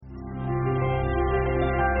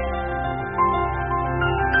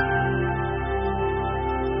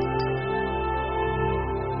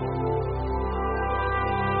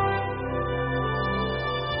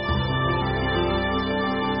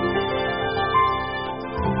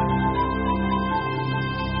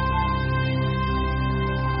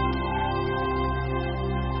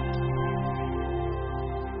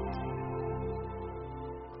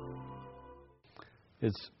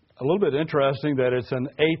It's a little bit interesting that it's an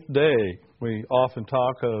eighth day. We often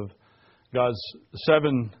talk of God's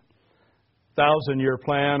 7,000-year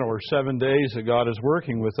plan or 7 days that God is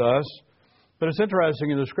working with us. But it's interesting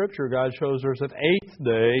in the Scripture, God shows there's an eighth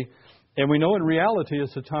day, and we know in reality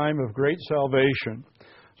it's a time of great salvation.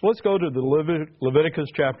 So let's go to the Leviticus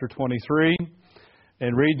chapter 23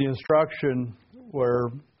 and read the instruction where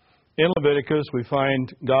in Leviticus we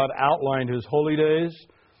find God outlined His holy days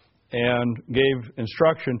and gave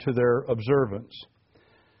instruction to their observance.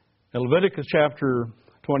 In Leviticus chapter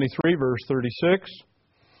 23, verse 36,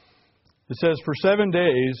 it says, "For 7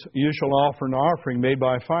 days you shall offer an offering made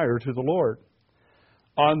by fire to the Lord.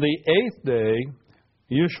 On the 8th day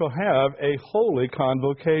you shall have a holy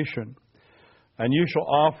convocation, and you shall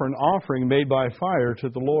offer an offering made by fire to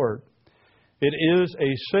the Lord. It is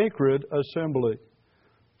a sacred assembly."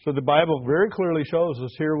 So the Bible very clearly shows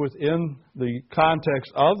us here within the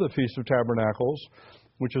context of the Feast of Tabernacles,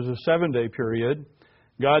 which is a 7-day period,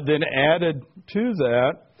 God then added to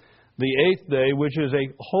that the 8th day, which is a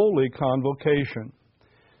holy convocation.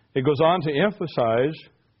 It goes on to emphasize,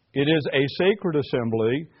 it is a sacred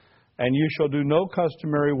assembly, and you shall do no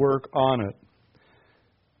customary work on it.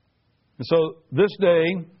 And so this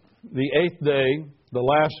day, the 8th day, the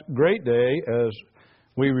last great day, as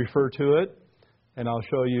we refer to it, and I'll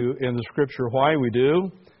show you in the Scripture why we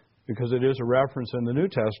do, because it is a reference in the New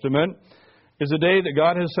Testament, is a day that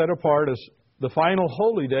God has set apart as the final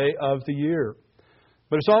holy day of the year.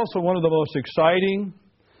 But it's also one of the most exciting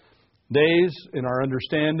days in our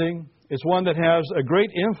understanding. It's one that has a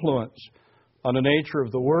great influence on the nature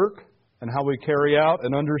of the work and how we carry out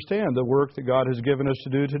and understand the work that God has given us to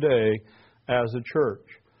do today as a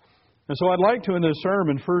church. And so I'd like to, in this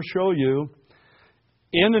sermon, first show you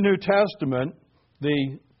in the New Testament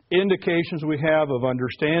the indications we have of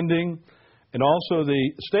understanding and also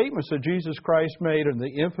the statements that Jesus Christ made and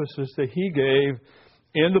the emphasis that He gave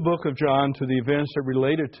in the book of John to the events that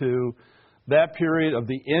related to that period of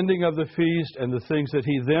the ending of the feast and the things that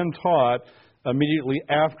He then taught immediately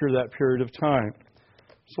after that period of time.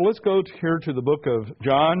 So let's go here to the book of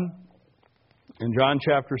John, in John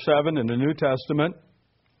chapter 7 in the New Testament.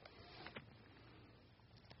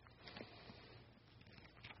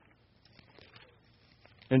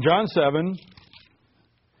 In John 7,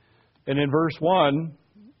 and in verse 1,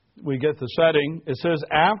 we get the setting. It says,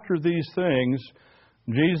 "After these things,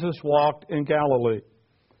 Jesus walked in Galilee.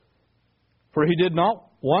 For He did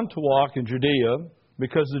not want to walk in Judea,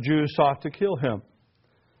 because the Jews sought to kill Him.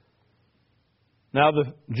 Now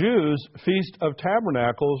the Jews' Feast of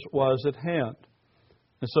Tabernacles was at hand."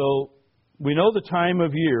 And so we know the time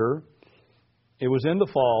of year. It was in the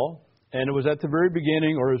fall, and it was at the very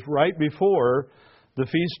beginning, or it was right before the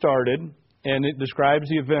feast started, and it describes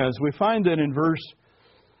the events. We find that in verse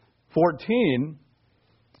 14,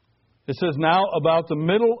 it says, "Now about the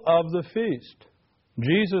middle of the feast,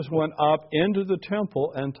 Jesus went up into the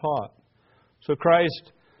temple and taught." So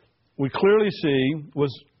Christ, we clearly see,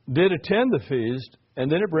 did attend the feast, and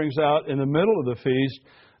then it brings out in the middle of the feast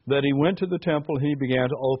that He went to the temple and He began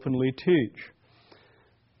to openly teach.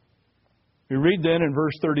 We read then in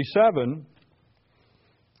verse 37,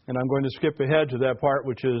 and I'm going to skip ahead to that part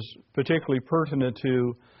which is particularly pertinent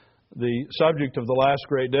to the subject of the last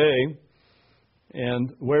great day,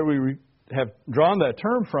 and where we have drawn that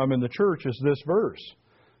term from in the church is this verse.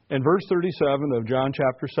 In verse 37 of John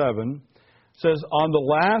chapter 7, it says, "On the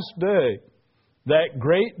last day, that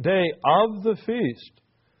great day of the feast,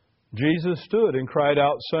 Jesus stood and cried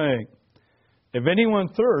out, saying, 'If anyone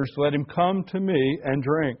thirsts, let him come to me and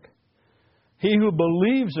drink. He who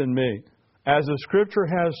believes in me, as the Scripture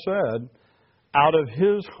has said, out of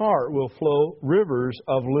his heart will flow rivers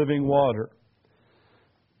of living water.'"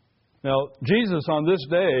 Now, Jesus on this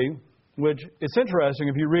day, which it's interesting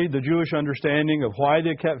if you read the Jewish understanding of why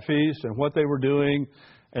they kept feasts and what they were doing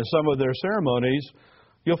and some of their ceremonies,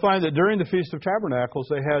 you'll find that during the Feast of Tabernacles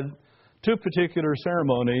they had two particular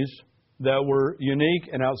ceremonies that were unique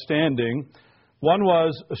and outstanding. One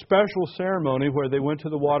was a special ceremony where they went to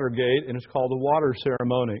the water gate, and it's called the water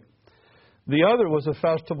ceremony. The other was a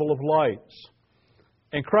festival of lights.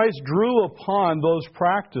 And Christ drew upon those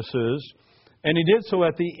practices, and He did so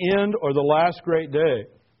at the end or the last great day.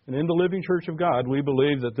 And in the Living Church of God, we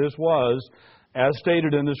believe that this was, as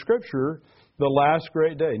stated in the Scripture, the last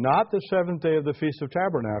great day. Not the 7th day of the Feast of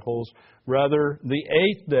Tabernacles, rather the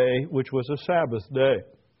 8th day, which was a Sabbath day.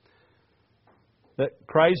 That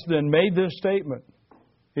Christ then made this statement.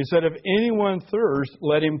 He said, "If anyone thirsts,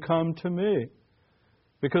 let him come to me."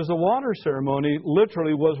 Because the water ceremony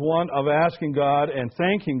literally was one of asking God and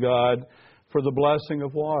thanking God for the blessing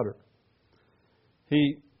of water.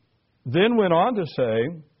 He then went on to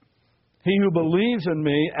say, he who believes in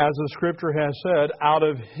me, as the Scripture has said, out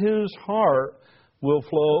of his heart will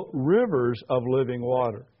flow rivers of living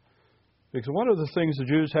water. Because one of the things the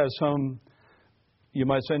Jews had some, you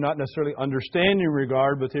might say, not necessarily understanding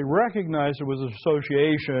regard, but they recognized there was an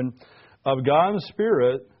association of God's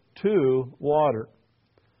Spirit to water.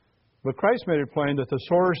 But Christ made it plain that the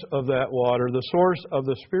source of that water, the source of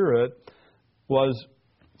the Spirit, was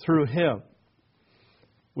through Him.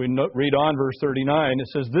 We read on verse 39. It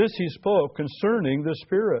says, this He spoke concerning the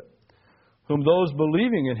Spirit, whom those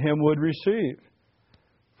believing in Him would receive.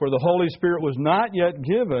 For the Holy Spirit was not yet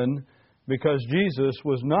given, because Jesus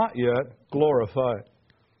was not yet glorified.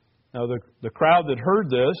 Now, the crowd that heard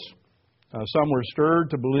this, some were stirred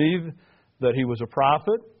to believe that He was a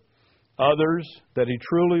prophet, others that He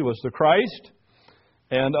truly was the Christ,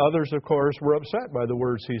 and others, of course, were upset by the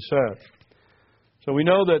words He said. So we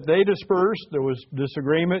know that they dispersed. There was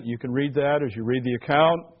disagreement. You can read that as you read the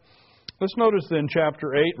account. Let's notice then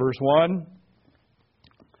chapter 8, verse 1.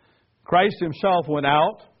 Christ Himself went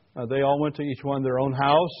out. They all went to each one their own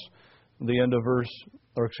house. The end of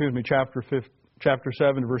chapter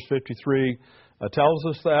 7, verse 53 tells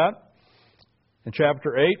us that. In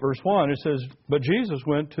chapter 8, verse 1, it says, but Jesus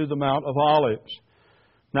went to the Mount of Olives.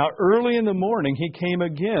 Now, early in the morning, He came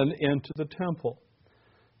again into the temple.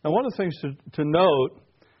 Now, one of the things to note,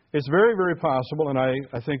 it's very, very possible, and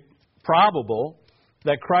I think probable,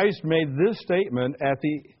 that Christ made this statement at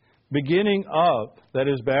the beginning of, that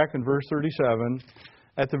is back in verse 37,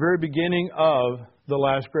 at the very beginning of the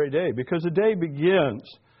last great day. Because the day begins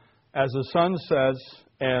as the sun sets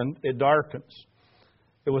and it darkens.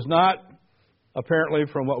 It was not, apparently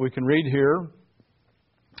from what we can read here,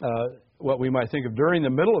 what we might think of during the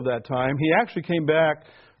middle of that time. He actually came back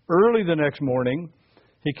early the next morning.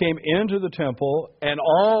 He came into the temple, and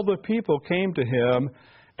all the people came to Him,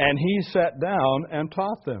 and He sat down and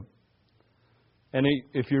taught them. And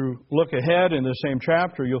if you look ahead in the same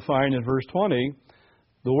chapter, you'll find in verse 20,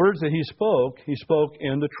 the words that He spoke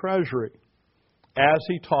in the treasury as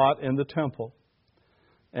He taught in the temple.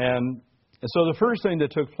 And so the first thing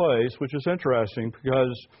that took place, which is interesting,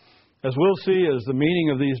 because as we'll see as the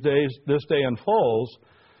meaning of this day unfolds,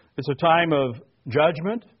 it's a time of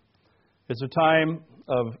judgment, it's a time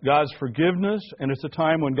of God's forgiveness, and it's a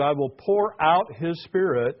time when God will pour out His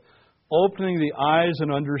Spirit, opening the eyes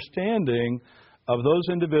and understanding of those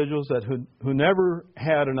individuals who never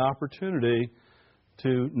had an opportunity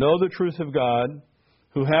to know the truth of God,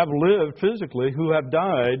 who have lived physically, who have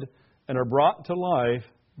died, and are brought to life,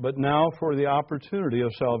 but now for the opportunity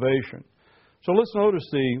of salvation. So let's notice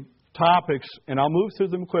the topics, and I'll move through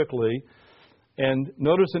them quickly, and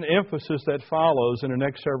notice an emphasis that follows in the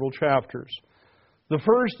next several chapters. The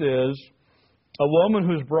first is a woman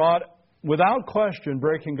who's brought, without question,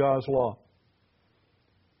 breaking God's law.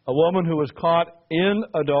 A woman who was caught in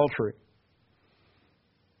adultery.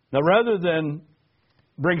 Now, rather than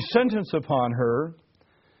bring sentence upon her,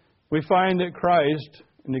 we find that Christ,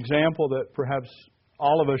 an example that perhaps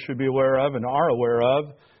all of us should be aware of and are aware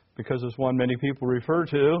of, because it's one many people refer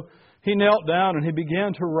to, He knelt down and He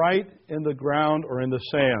began to write in the ground or in the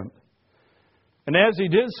sand. And as He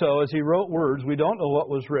did so, as He wrote words, we don't know what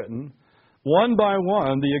was written, one by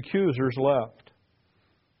one the accusers left.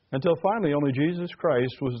 Until finally only Jesus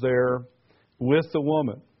Christ was there with the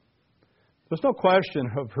woman. There's no question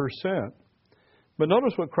of her sin. But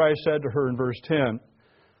notice what Christ said to her in verse 10.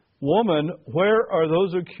 Woman, where are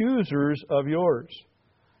those accusers of yours?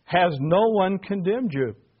 Has no one condemned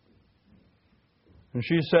you? And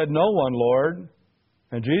she said, no one, Lord.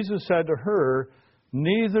 And Jesus said to her,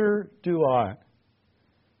 neither do I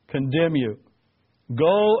condemn you.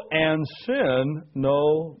 Go and sin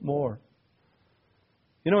no more.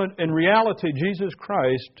 You know, in reality, Jesus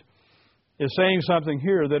Christ is saying something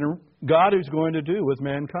here that God is going to do with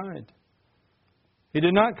mankind. He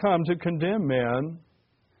did not come to condemn man.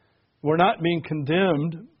 We're not being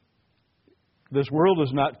condemned. This world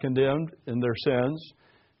is not condemned in their sins.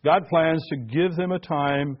 God plans to give them a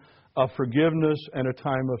time of forgiveness and a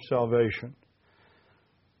time of salvation.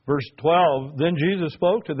 Verse 12, then Jesus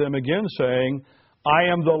spoke to them again, saying,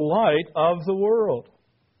 I am the light of the world.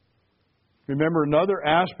 Remember, another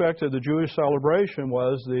aspect of the Jewish celebration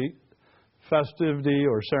was the festivity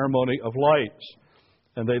or ceremony of lights.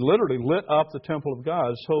 And they literally lit up the temple of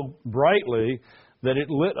God so brightly that it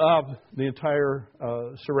lit up the entire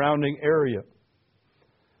surrounding area.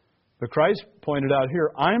 But Christ pointed out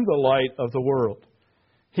here, I'm the light of the world.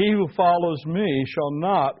 He who follows me shall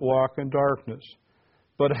not walk in darkness,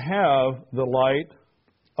 but have the light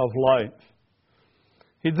of life.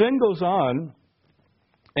 He then goes on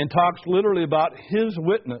and talks literally about His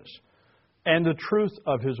witness and the truth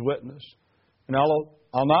of His witness. And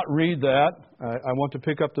I'll not read that. I want to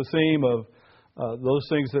pick up the theme of those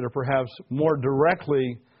things that are perhaps more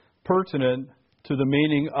directly pertinent to the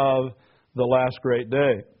meaning of the last great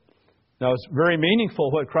day. Now, it's very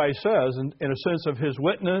meaningful what Christ says in a sense of His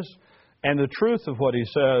witness and the truth of what He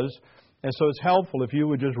says. And so it's helpful if you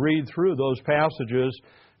would just read through those passages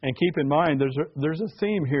and keep in mind there's a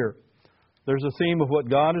theme here. There's a theme of what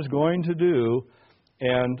God is going to do.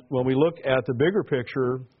 And when we look at the bigger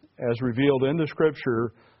picture as revealed in the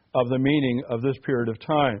Scripture of the meaning of this period of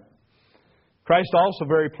time. Christ also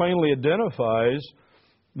very plainly identifies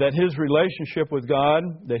that His relationship with God,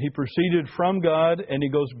 that He proceeded from God and He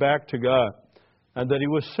goes back to God, and that He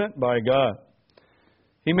was sent by God.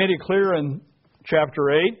 He made it clear in chapter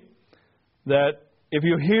 8 that if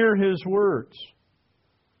you hear His words,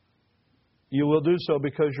 you will do so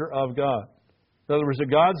because you're of God. In other words,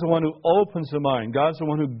 that God's the one who opens the mind. God's the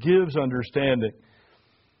one who gives understanding.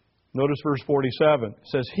 Notice verse 47. It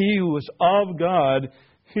says, He who is of God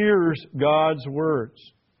hears God's words.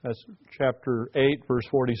 That's chapter 8, verse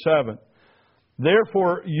 47.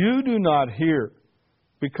 Therefore, you do not hear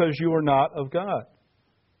because you are not of God.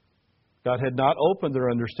 God had not opened their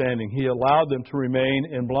understanding. He allowed them to remain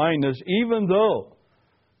in blindness, even though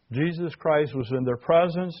Jesus Christ was in their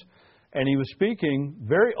presence and He was speaking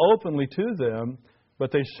very openly to them,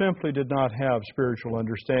 but they simply did not have spiritual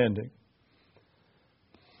understanding.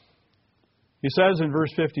 He says in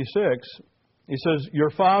verse 56, He says, Your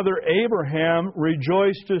father Abraham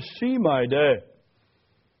rejoiced to see my day.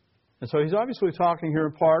 And so He's obviously talking here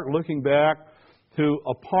in part, looking back to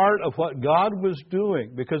a part of what God was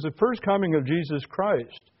doing, because the first coming of Jesus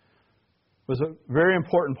Christ was a very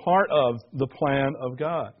important part of the plan of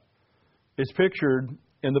God. It's pictured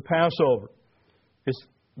in the Passover. It's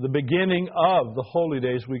the beginning of the holy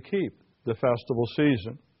days we keep, the festival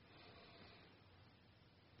season.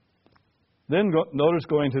 Then notice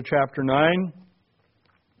going to chapter 9,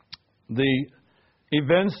 the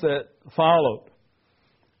events that followed.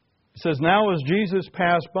 It says, Now as Jesus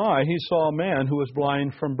passed by, He saw a man who was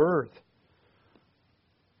blind from birth.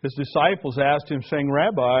 His disciples asked Him, saying,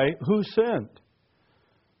 Rabbi, who sinned,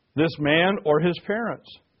 this man or his parents,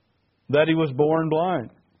 that he was born blind?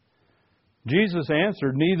 Jesus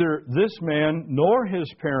answered, Neither this man nor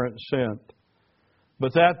his parents sinned,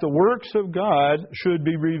 but that the works of God should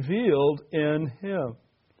be revealed in him.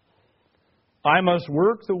 I must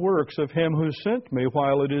work the works of Him who sent me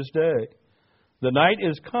while it is day. The night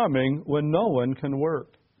is coming when no one can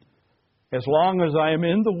work. As long as I am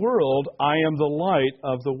in the world, I am the light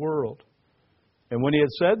of the world. And when He had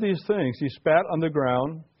said these things, He spat on the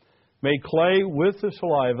ground, made clay with the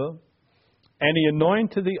saliva, and He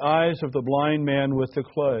anointed the eyes of the blind man with the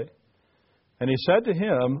clay. And He said to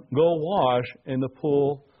him, Go wash in the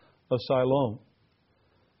pool of Siloam,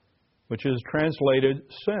 which is translated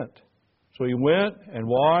sent. So he went and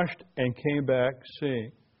washed and came back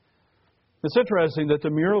seeing. It's interesting that the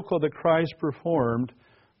miracle that Christ performed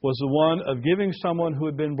was the one of giving someone who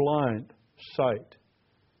had been blind sight.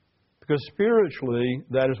 Because spiritually,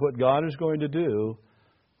 that is what God is going to do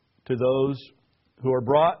to those who are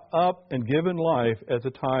brought up and given life at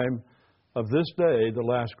the time of this day, the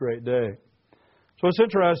last great day. So it's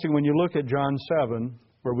interesting when you look at John 7,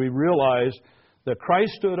 where we realize that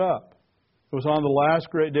Christ stood up. It was on the last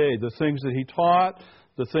great day, the things that He taught,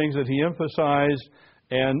 the things that He emphasized,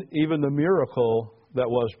 and even the miracle that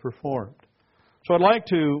was performed. So I'd like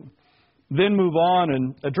to then move on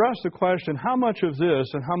and address the question, how much of this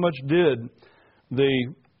and how much did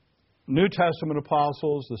the New Testament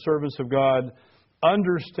apostles, the servants of God,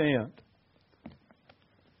 understand?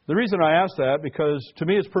 The reason I ask that, because to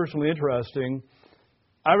me it's personally interesting,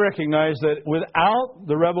 I recognize that without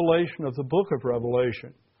the revelation of the book of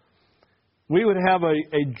Revelation, we would have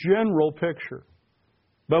a general picture,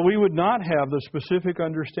 but we would not have the specific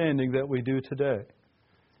understanding that we do today.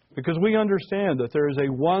 Because we understand that there is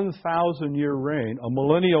a 1,000-year reign, a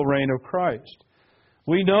millennial reign of Christ.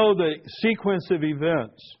 We know the sequence of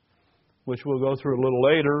events, which we'll go through a little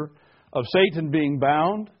later, of Satan being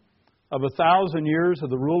bound, of 1,000 years of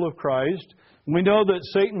the rule of Christ. We know that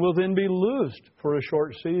Satan will then be loosed for a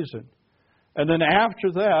short season. And then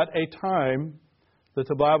after that, a time that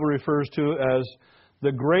the Bible refers to as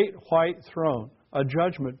the Great White Throne, a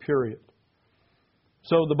judgment period.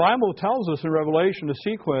 So the Bible tells us in Revelation a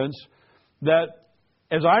sequence that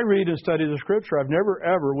as I read and study the Scripture, I've never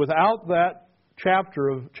ever, without that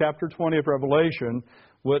chapter 20 of Revelation,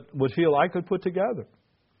 would feel I could put together.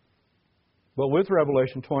 But with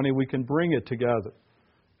Revelation 20, we can bring it together.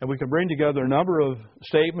 And we can bring together a number of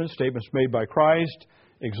statements made by Christ,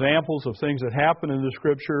 examples of things that happen in the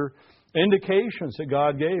Scripture, indications that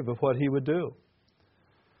God gave of what He would do.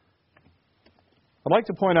 I'd like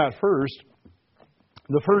to point out first,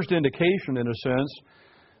 the first indication, in a sense,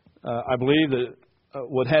 I believe that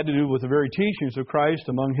what had to do with the very teachings of Christ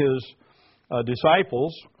among His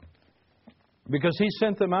disciples, because He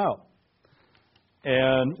sent them out.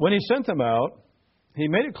 And when He sent them out, He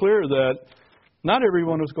made it clear that not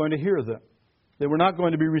everyone was going to hear them. They were not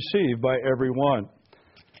going to be received by everyone.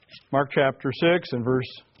 Mark chapter 6 and verse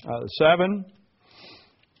 7,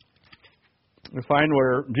 we find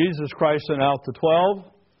where Jesus Christ sent out the 12. It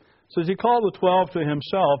says He called the 12 to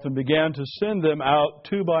Himself and began to send them out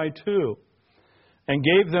 2 by 2 and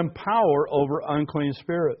gave them power over unclean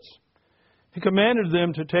spirits. He commanded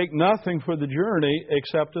them to take nothing for the journey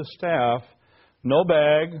except a staff, no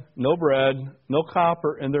bag, no bread, no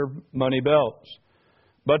copper in their money belts,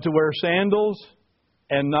 but to wear sandals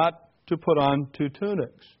and not to put on 2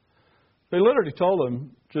 tunics. They literally told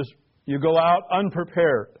them, just, you go out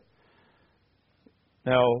unprepared.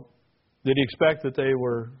 Now, did He expect that they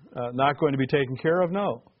were not going to be taken care of?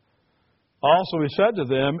 No. Also, He said to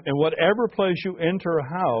them, in whatever place you enter a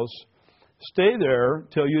house, stay there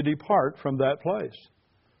till you depart from that place.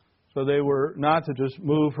 So they were not to just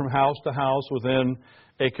move from house to house within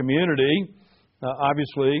a community.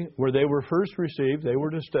 Obviously, where they were first received, they were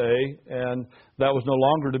to stay, and that was no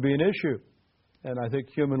longer to be an issue. And I think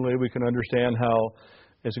humanly we can understand how,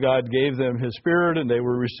 as God gave them His Spirit and they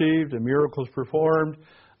were received and miracles performed,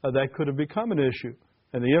 that could have become an issue.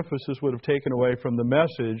 And the emphasis would have taken away from the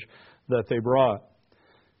message that they brought.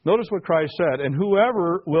 Notice what Christ said, and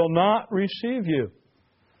whoever will not receive you,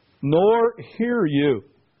 nor hear you,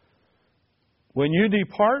 when you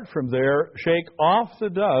depart from there, shake off the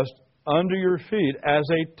dust under your feet as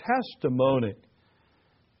a testimony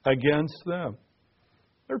against them.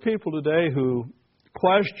 There are people today who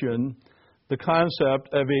question the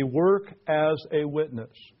concept of a work as a witness.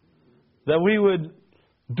 That we would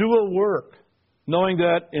do a work, knowing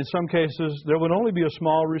that in some cases there would only be a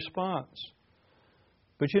small response.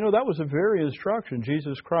 But you know, that was the very instruction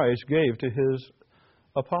Jesus Christ gave to His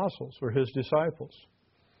apostles or His disciples.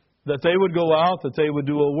 That they would go out, that they would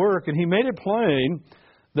do a work, and He made it plain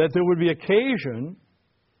that there would be occasion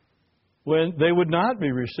when they would not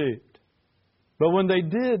be received. But when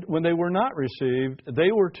they were not received,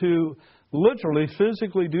 they were to literally,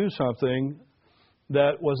 physically do something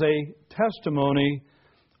that was a testimony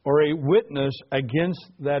or a witness against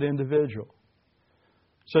that individual.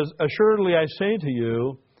 It says, assuredly I say to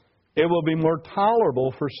you, it will be more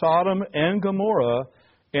tolerable for Sodom and Gomorrah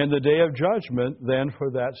in the day of judgment than for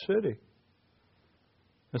that city.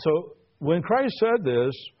 And so when Christ said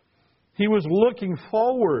this, He was looking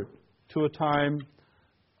forward to a time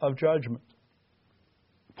of judgment.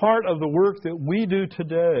 Part of the work that we do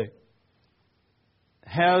today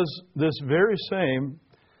has this very same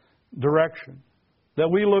direction. That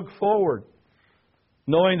we look forward,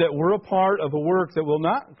 knowing that we're a part of a work that will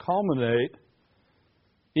not culminate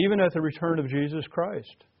even at the return of Jesus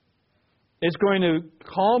Christ. It's going to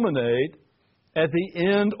culminate at the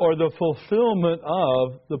end or the fulfillment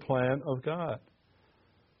of the plan of God.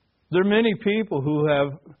 There are many people who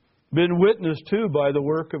have been witnessed to by the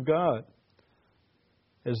work of God.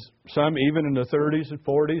 As some even in the 30s and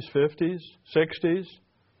 40s, 50s, 60s.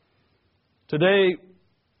 Today,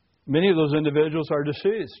 many of those individuals are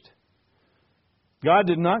deceased. God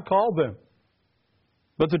did not call them.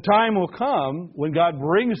 But the time will come when God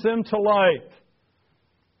brings them to life.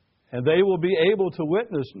 And they will be able to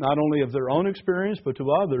witness not only of their own experience, but to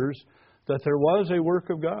others, that there was a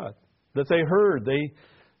work of God. That they heard. They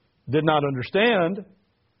did not understand,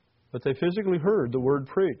 but they physically heard the word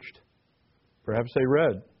preached. Perhaps they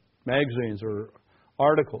read magazines or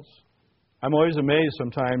articles. I'm always amazed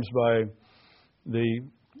sometimes by the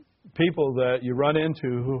people that you run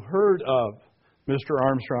into who heard of Mr.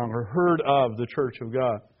 Armstrong or heard of the Church of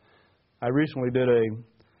God. I recently did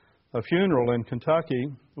a funeral in Kentucky.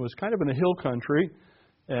 It was kind of in a hill country,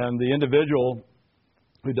 and the individual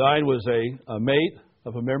who died was a mate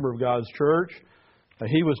of a member of God's church.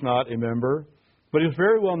 He was not a member, but he was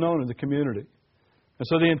very well known in the community. And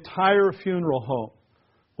so the entire funeral home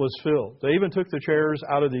was filled. They even took the chairs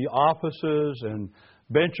out of the offices and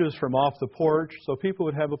benches from off the porch so people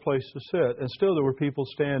would have a place to sit. And still there were people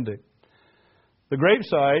standing. The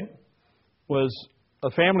graveside was a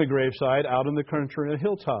family graveside out in the country on a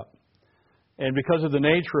hilltop. And because of the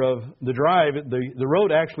nature of the drive, the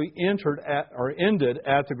road actually ended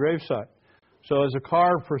at the gravesite. So as a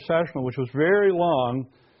car processional, which was very long,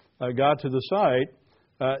 got to the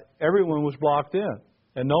site, everyone was blocked in.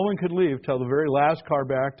 And no one could leave till the very last car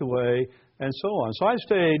backed away, and so on. So I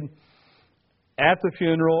stayed at the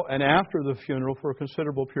funeral and after the funeral for a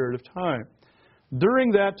considerable period of time.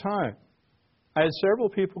 During that time, I had several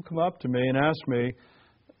people come up to me and ask me,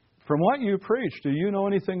 from what you preach, do you know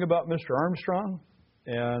anything about Mr. Armstrong?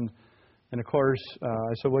 And of course,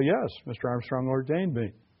 I said, well, yes, Mr. Armstrong ordained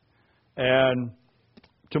me. And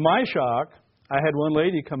to my shock, I had one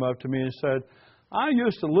lady come up to me and said, I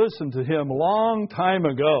used to listen to him a long time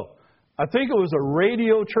ago. I think it was a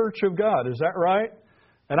Radio Church of God. Is that right?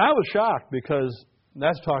 And I was shocked because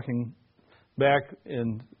that's talking back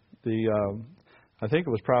in the, I think it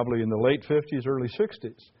was probably in the late 50s, early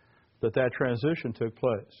 60s that transition took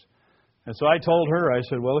place. And so I told her, I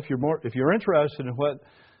said, well, if you're interested in what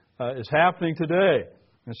is happening today,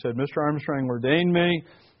 I said, Mr. Armstrong ordained me.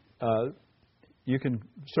 You can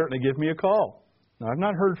certainly give me a call. Now, I've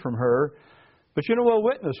not heard from her, but you know, a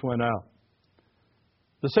witness went out.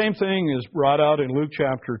 The same thing is brought out in Luke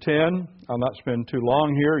chapter 10. I'll not spend too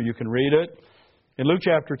long here. You can read it. In Luke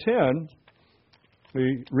chapter 10,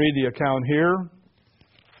 we read the account here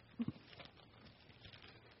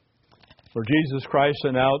where Jesus Christ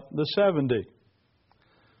sent out the 70.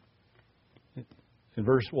 In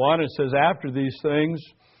verse 1, it says, after these things,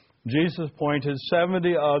 Jesus appointed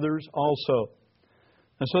 70 others also.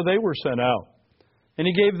 And so they were sent out. And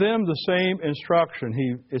He gave them the same instruction.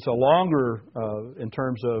 It's a longer in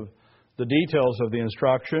terms of the details of the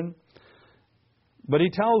instruction. But He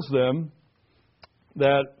tells them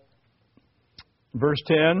that, verse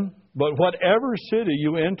 10, but whatever city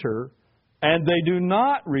you enter, and they do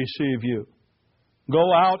not receive you,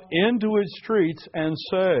 go out into its streets and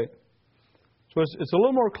say. So it's a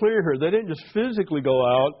little more clear here. They didn't just physically go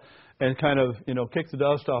out and kind of, kick the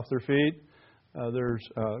dust off their feet. There's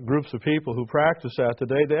groups of people who practice that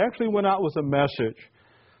today. They actually went out with a message.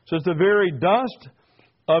 It says, the very dust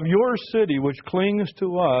of your city which clings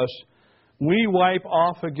to us, we wipe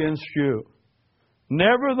off against you.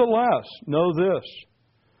 Nevertheless, know this,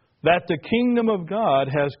 that the kingdom of God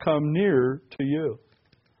has come near to you.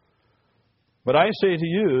 But I say to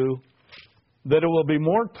you that it will be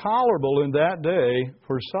more tolerable in that day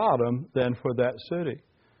for Sodom than for that city.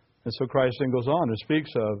 And so Christ then goes on and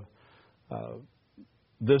speaks of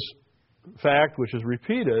this fact, which is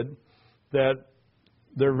repeated, that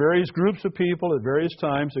there are various groups of people at various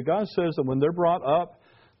times that God says that when they're brought up,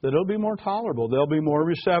 that it'll be more tolerable. They'll be more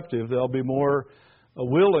receptive. They'll be more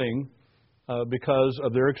willing because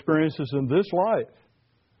of their experiences in this life.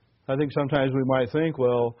 I think sometimes we might think,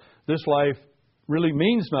 well, this life really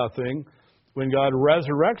means nothing when God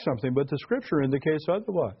resurrects something, but the Scripture indicates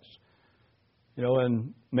otherwise.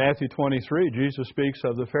 In Matthew 23, Jesus speaks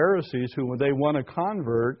of the Pharisees who, when they won a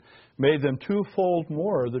convert, made them twofold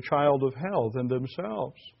more the child of hell than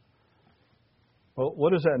themselves. Well,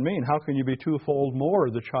 what does that mean? How can you be twofold more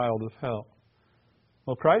the child of hell?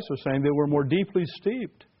 Well, Christ was saying they were more deeply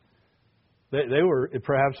steeped. They were,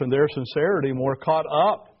 perhaps in their sincerity, more caught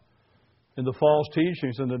up in the false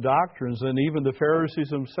teachings and the doctrines than even the Pharisees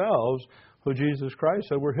themselves, who Jesus Christ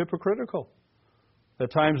said were hypocritical.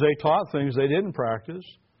 At times they taught things they didn't practice.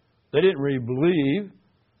 They didn't really believe.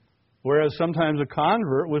 Whereas sometimes a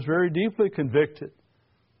convert was very deeply convicted.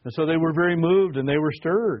 And so they were very moved and they were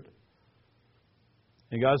stirred.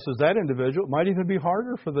 And God says that individual might even be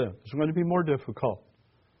harder for them. It's going to be more difficult.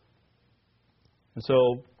 And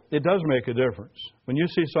so it does make a difference. When you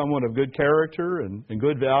see someone of good character and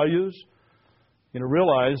good values,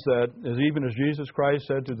 realize that even as Jesus Christ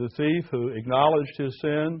said to the thief who acknowledged his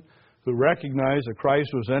sin, who recognized that Christ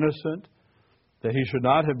was innocent, that He should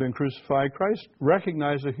not have been crucified, Christ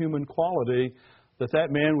recognized the human quality that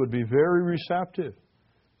man would be very receptive.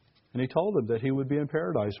 And He told him that he would be in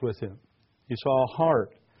paradise with Him. He saw a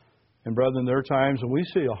heart. And brethren, there are times when we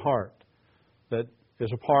see a heart that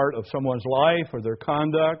is a part of someone's life or their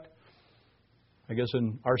conduct. I guess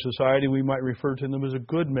in our society we might refer to them as a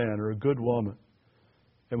good man or a good woman.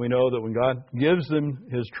 And we know that when God gives them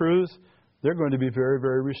His truth, they're going to be very,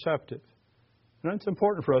 very receptive. And it's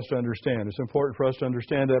important for us to understand. It's important for us to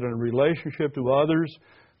understand that in a relationship to others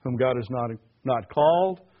whom God has not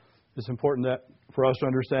called. It's important for us to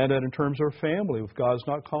understand that in terms of our family, if God's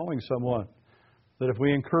not calling someone. That if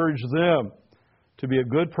we encourage them to be a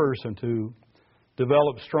good person, to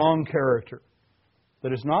develop strong character,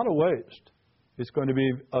 that it's not a waste. It's going to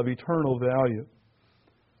be of eternal value.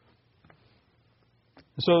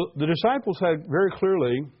 So the disciples had very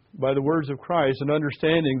clearly, by the words of Christ, an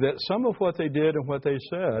understanding that some of what they did and what they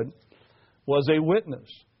said was a witness.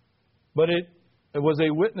 But it was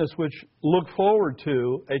a witness which looked forward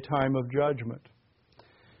to a time of judgment.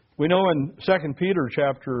 We know in 2 Peter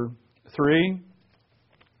chapter 3,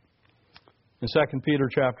 in 2 Peter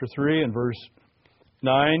chapter 3 and verse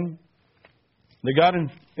 9, that God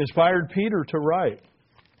inspired Peter to write,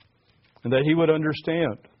 and that he would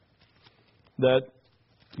understand that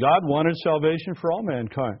God wanted salvation for all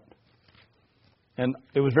mankind. And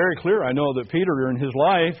it was very clear, I know, that Peter in his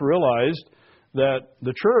life realized that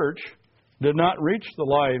the church did not reach the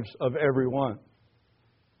lives of everyone.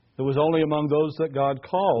 It was only among those that God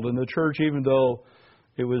called. And the church, even though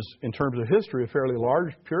it was, in terms of history, a fairly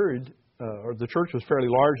large period, or the church was fairly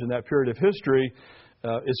large in that period of history,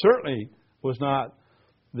 it certainly was not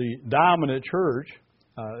the dominant church.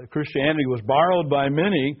 Christianity was borrowed by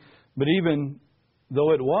many, but even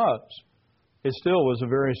though it was, it still was a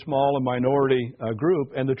very small and minority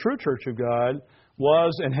group. And the true church of God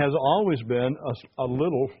was and has always been a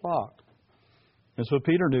little flock. And so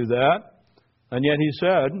Peter knew that. And yet he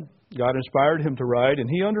said, God inspired him to write, and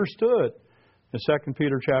he understood. In 2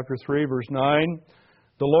 Peter chapter 3, verse 9,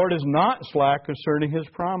 the Lord is not slack concerning His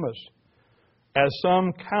promise, as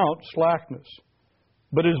some count slackness,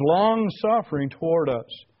 but is long-suffering toward us,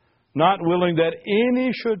 not willing that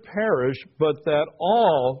any should perish, but that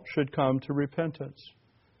all should come to repentance.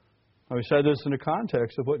 Now, we said this in the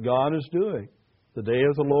context of what God is doing. The day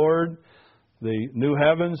of the Lord, the new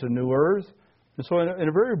heavens and new earth. And so in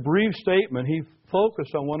a very brief statement, he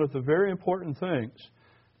focused on one of the very important things,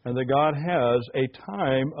 and that God has a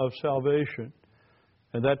time of salvation.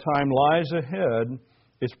 And that time lies ahead.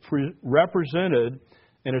 It's represented,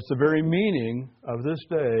 and it's the very meaning of this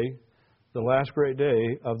day, the last great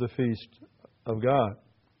day of the feast of God.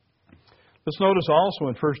 Let's notice also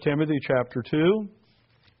in 1 Timothy chapter 2.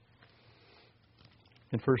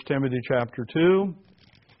 In 1 Timothy chapter 2,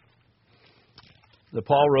 that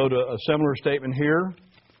Paul wrote a similar statement here.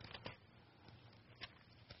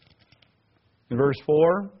 In verse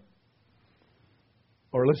 4,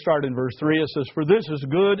 or let's start in verse 3, it says, "For this is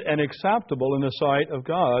good and acceptable in the sight of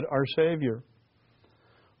God our Savior,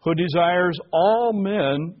 who desires all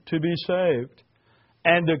men to be saved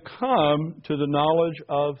and to come to the knowledge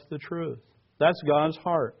of the truth." That's God's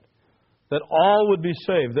heart. That all would be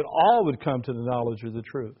saved, that all would come to the knowledge of the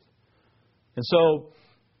truth. And so,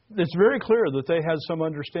 it's very clear that they had some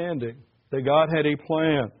understanding, that God had a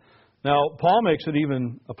plan. Now, Paul makes it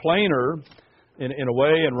even plainer in a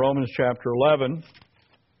way in Romans chapter 11.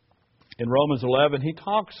 In Romans 11, he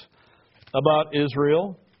talks about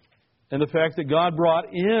Israel and the fact that God brought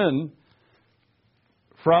in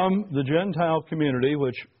from the Gentile community,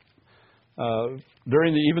 which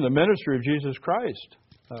during even the ministry of Jesus Christ,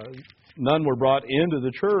 none were brought into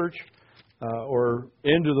the church or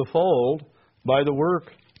into the fold by the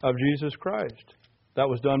work of Jesus Christ. That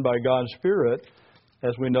was done by God's Spirit,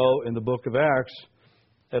 as we know in the book of Acts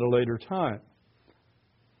at a later time.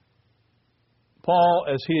 Paul,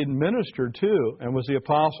 as he had ministered to and was the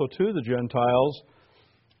apostle to the Gentiles,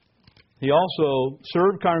 he also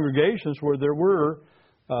served congregations where there were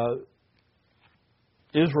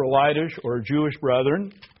Israelitish or Jewish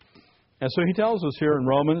brethren. And so he tells us here in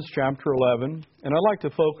Romans chapter 11, and I'd like to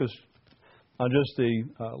focus on just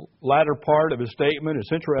the latter part of his statement.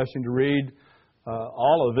 It's interesting to read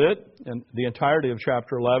all of it and the entirety of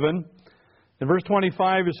chapter 11. In verse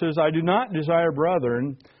 25 it says, "I do not desire,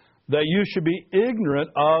 brethren, that you should be ignorant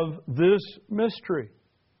of this mystery."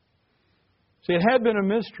 See, it had been a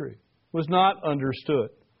mystery, was not understood.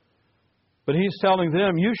 But he's telling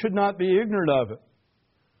them, you should not be ignorant of it,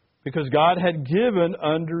 because God had given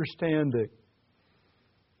understanding.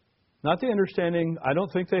 Not the understanding, I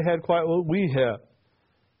don't think they had quite what we have.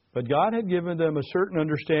 But God had given them a certain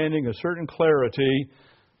understanding, a certain clarity,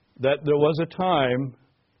 that there was a time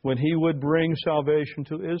when He would bring salvation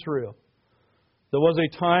to Israel. There was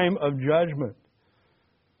a time of judgment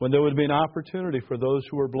when there would be an opportunity for those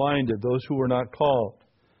who were blinded, those who were not called.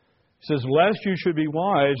 He says, "Lest you should be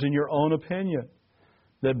wise in your own opinion,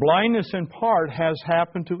 that blindness in part has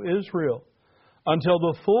happened to Israel, until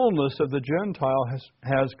the fullness of the Gentile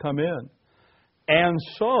has come in. And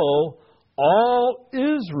so all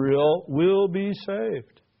Israel will be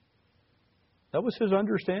saved." That was his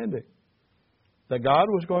understanding, that God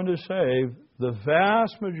was going to save the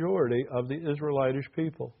vast majority of the Israelitish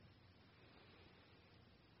people.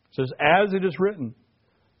 It says, "As it is written,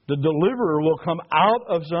 the deliverer will come out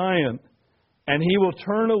of Zion, and He will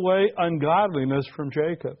turn away ungodliness from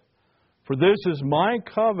Jacob. For this is my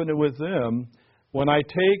covenant with them, when I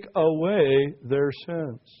take away their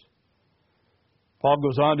sins." Paul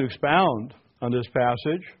goes on to expound on this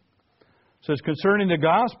passage. It says, "Concerning the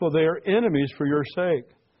gospel, they are enemies for your sake.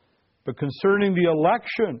 But concerning the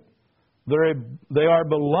election, they are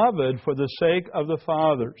beloved for the sake of the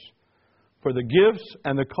fathers. For the gifts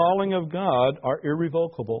and the calling of God are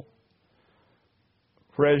irrevocable.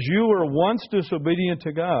 For as you were once disobedient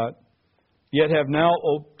to God, yet have now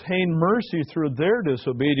obtained mercy through their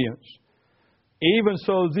disobedience. Even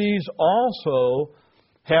so, these also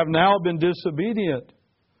have now been disobedient,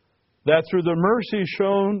 that through the mercy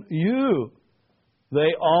shown you,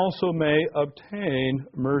 they also may obtain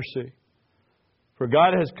mercy. For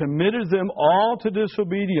God has committed them all to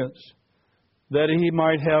disobedience, that He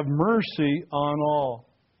might have mercy on all.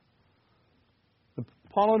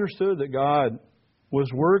 Paul understood that God was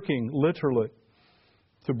working literally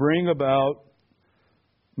to bring about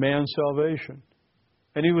man's salvation.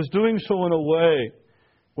 And He was doing so in a way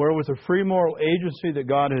where, with the free moral agency that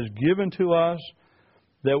God has given to us,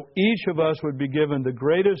 that each of us would be given the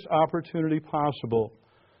greatest opportunity possible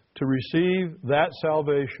to receive that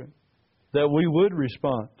salvation, that we would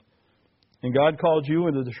respond. And God called you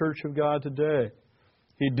into the church of God today.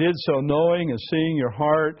 He did so knowing and seeing your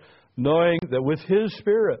heart, knowing that with His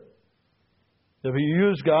Spirit, if you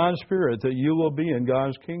use God's Spirit, that you will be in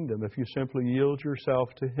God's kingdom if you simply yield yourself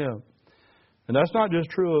to Him. And that's not just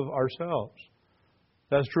true of ourselves.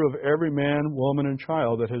 That's true of every man, woman, and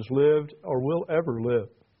child that has lived or will ever live.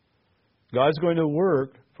 God's going to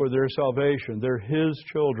work for their salvation. They're His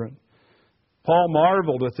children. Paul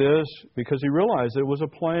marveled at this because he realized it was a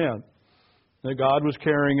plan that God was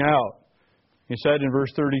carrying out. He said in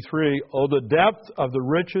verse 33, "Oh, the depth of the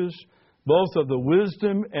riches, both of the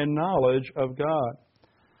wisdom and knowledge of God.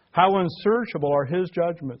 How unsearchable are His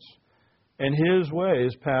judgments, and His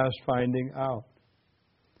ways past finding out."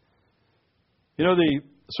 You know, the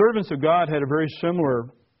servants of God had a very similar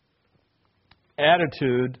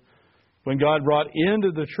attitude when God brought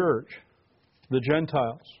into the church the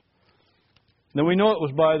Gentiles. Now, we know it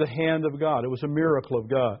was by the hand of God. It was a miracle of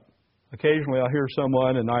God. Occasionally I'll hear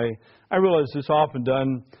someone, and I realize it's often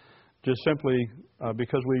done just simply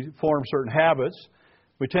because we form certain habits.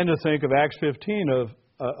 We tend to think of Acts 15 of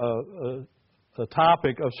a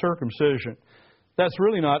topic of circumcision. That's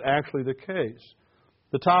really not actually the case.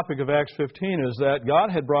 The topic of Acts 15 is that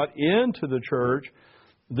God had brought into the church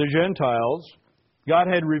the Gentiles. God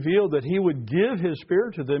had revealed that He would give His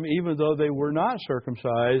Spirit to them even though they were not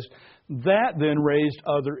circumcised. That then raised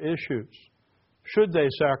other issues. Should they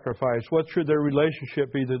sacrifice? What should their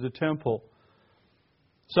relationship be to the temple?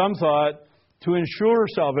 Some thought to ensure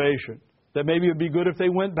salvation, that maybe it would be good if they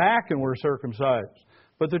went back and were circumcised.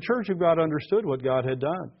 But the church of God understood what God had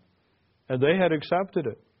done, and they had accepted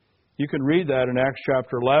it. You can read that in Acts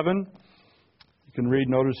chapter 11. You can read,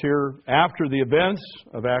 notice here, after the events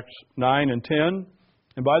of Acts 9 and 10.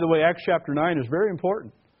 And by the way, Acts chapter 9 is very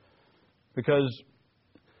important because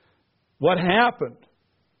what happened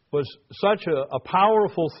was such a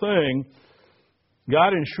powerful thing.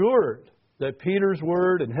 God ensured that Peter's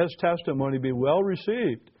word and his testimony be well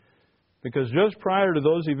received. Because just prior to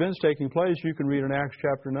those events taking place, you can read in Acts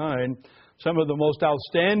chapter 9, some of the most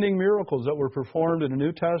outstanding miracles that were performed in the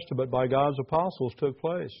New Testament by God's apostles took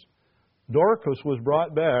place. Dorcas was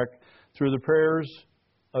brought back through the prayers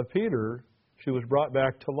of Peter. She was brought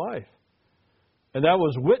back to life. And that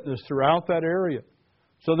was witnessed throughout that area.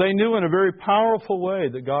 So they knew in a very powerful way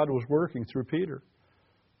that God was working through Peter.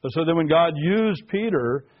 So that when God used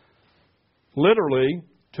Peter, literally,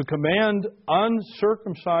 to command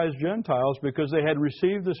uncircumcised Gentiles because they had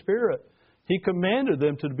received the Spirit, He commanded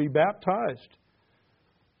them to be baptized.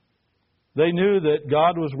 They knew that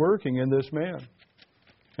God was working in this man.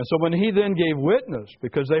 And so when He then gave witness,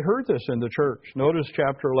 because they heard this in the church, notice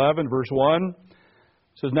chapter 11, verse 1,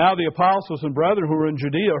 it says, "Now the apostles and brethren who were in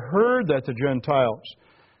Judea heard that the Gentiles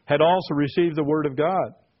had also received the word of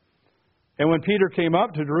God. And when Peter came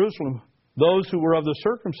up to Jerusalem, those who were of the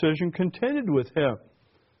circumcision contended with him."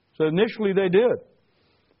 So initially they did,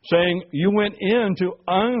 saying, "You went in to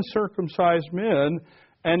uncircumcised men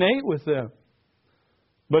and ate with them."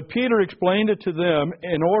 But Peter explained it to them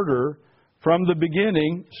in order from the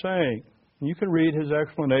beginning, saying, you can read his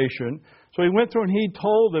explanation. So he went through and he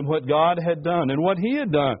told them what God had done and what He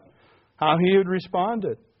had done, how He had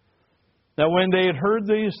responded. Now when they had heard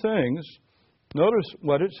these things, notice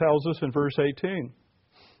what it tells us in verse 18.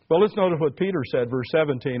 Well, let's notice what Peter said, verse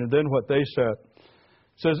 17, and then what they said.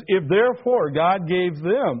 It says, "If therefore God gave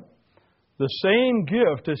them the same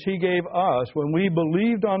gift as He gave us when we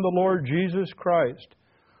believed on the Lord Jesus Christ,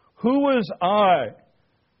 who was I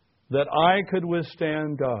that I could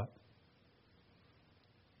withstand God?"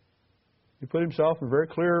 He put himself in a very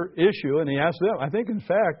clear issue, and he asked them, I think, in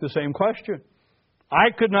fact, the same question. I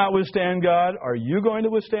could not withstand God. Are you going to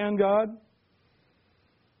withstand God?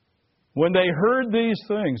 When they heard these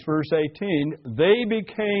things, verse 18, they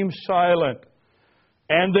became silent,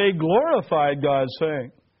 and they glorified God,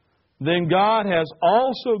 saying, "Then God has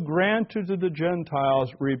also granted to the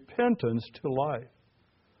Gentiles repentance to life."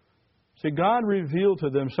 See, God revealed to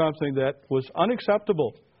them something that was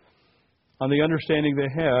unacceptable on the understanding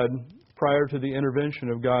they had prior to the intervention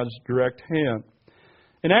of God's direct hand.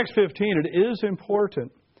 In Acts 15, it is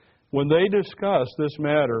important when they discuss this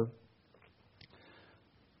matter,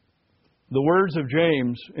 the words of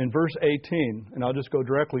James in verse 18, and I'll just go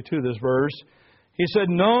directly to this verse. He said,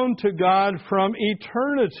 known to God from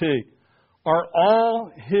eternity are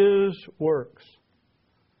all His works.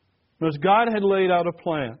 Because God had laid out a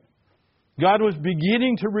plan. God was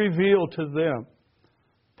beginning to reveal to them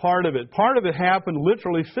part of it. Part of it happened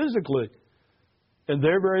literally, physically, in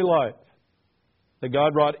their very life. That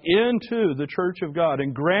God brought into the church of God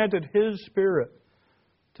and granted His Spirit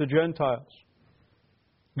to Gentiles.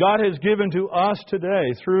 God has given to us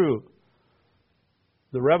today through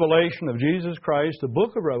the revelation of Jesus Christ, the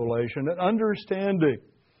book of Revelation, an understanding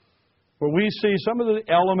where we see some of the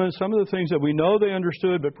elements, some of the things that we know they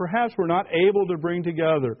understood, but perhaps we're not able to bring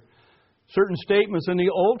together. Certain statements in the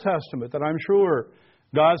Old Testament that I'm sure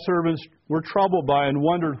God's servants were troubled by and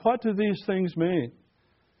wondered, what do these things mean?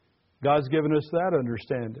 God's given us that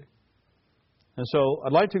understanding. And so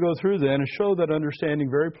I'd like to go through then and show that understanding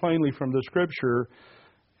very plainly from the Scripture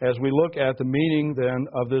as we look at the meaning then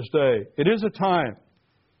of this day. It is a time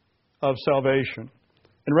of salvation.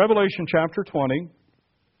 In Revelation chapter 20,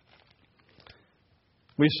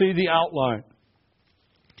 we see the outline.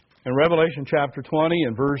 In Revelation chapter 20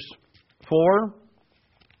 and verse 4,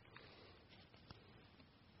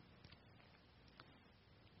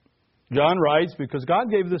 John writes, because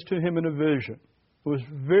God gave this to him in a vision. It was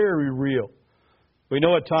very real. We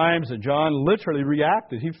know at times that John literally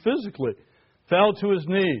reacted. He physically fell to his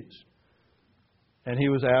knees. And he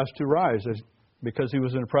was asked to rise because he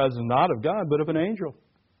was in the presence not of God, but of an angel.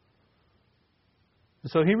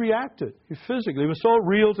 And so he reacted. He physically. It was so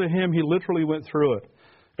real to him, he literally went through it.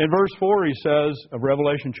 In verse 4, he says of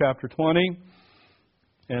Revelation chapter 20,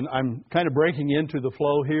 and I'm kind of breaking into the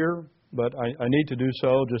flow here, but I need to do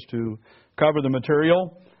so just to cover the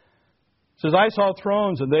material. It says, I saw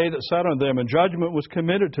thrones, and they that sat on them, and judgment was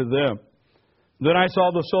committed to them. Then I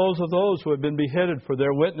saw the souls of those who had been beheaded for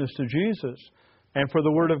their witness to Jesus and for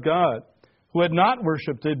the word of God, who had not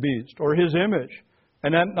worshipped the beast or his image,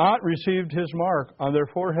 and had not received his mark on their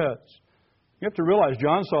foreheads. You have to realize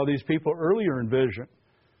John saw these people earlier in vision.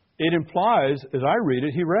 It implies, as I read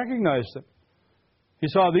it, he recognized them. He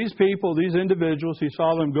saw these people, these individuals, he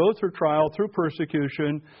saw them go through trial, through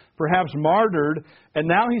persecution, perhaps martyred, and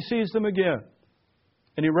now he sees them again.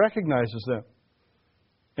 And he recognizes them.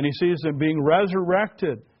 And he sees them being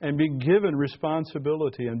resurrected and being given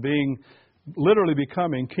responsibility and being literally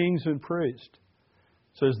becoming kings and priests.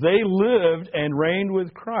 It says they lived and reigned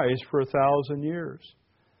with Christ for 1,000 years.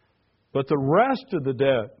 But the rest of the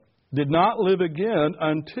dead did not live again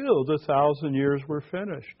until the 1,000 years were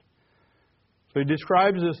finished. So he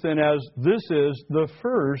describes this then as this is the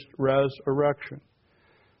first resurrection.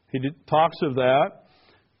 He talks of that.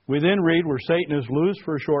 We then read where Satan is loose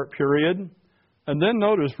for a short period. And then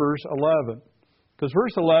notice verse 11. Because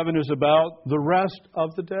verse 11 is about the rest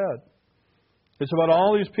of the dead. It's about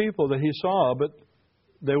all these people that he saw, but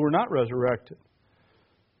they were not resurrected.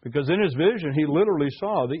 Because in his vision, he literally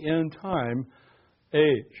saw the end time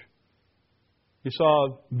age. He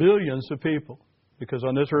saw billions of people. Because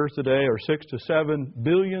on this earth today are 6 to 7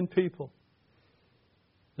 billion people.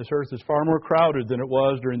 This earth is far more crowded than it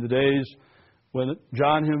was during the days when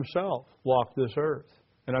John himself walked this earth.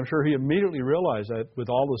 And I'm sure he immediately realized that with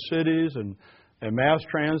all the cities and mass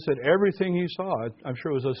transit, everything he saw, I'm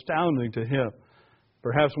sure it was astounding to him.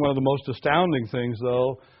 Perhaps one of the most astounding things,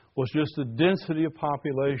 though, was just the density of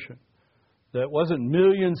population. That wasn't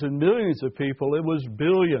millions and millions of people, it was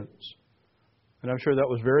billions. And I'm sure that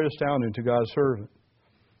was very astounding to God's servant.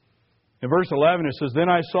 In verse 11 it says, Then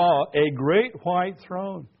I saw a great white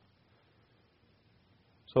throne.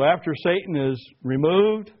 So after Satan is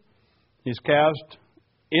removed, he's cast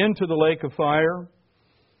into the lake of fire.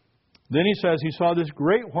 Then he says he saw this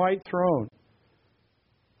great white throne,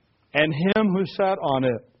 and him who sat on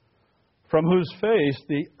it, from whose face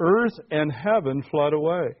the earth and heaven fled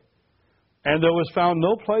away, and there was found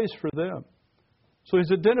no place for them. So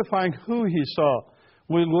he's identifying who he saw.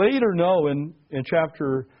 We later know in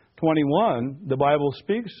chapter 21, the Bible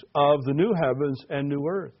speaks of the new heavens and new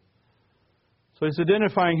earth. So he's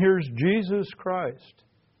identifying here's Jesus Christ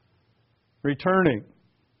returning,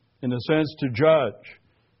 in a sense, to judge.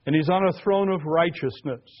 And he's on a throne of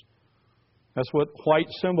righteousness. That's what white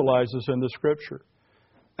symbolizes in the Scripture.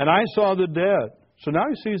 And I saw the dead. So now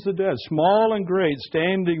he sees the dead, small and great,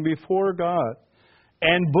 standing before God.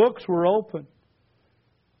 And books were opened.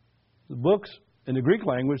 The books in the Greek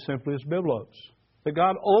language simply is biblos. that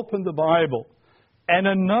God opened the Bible, and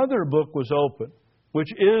another book was opened,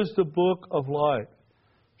 which is the book of life.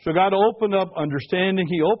 So God opened up understanding.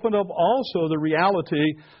 He opened up also the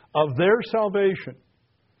reality of their salvation.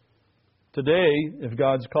 Today, if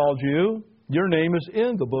God's called you, your name is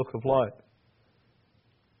in the book of life.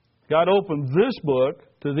 God opened this book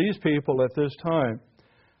to these people at this time,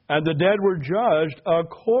 and the dead were judged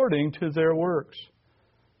according to their works.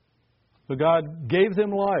 So God gave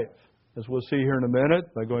them life, as we'll see here in a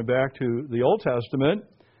minute, by going back to the Old Testament.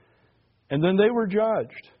 And then they were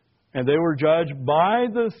judged. And they were judged by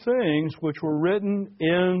the things which were written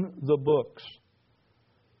in the books.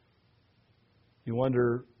 You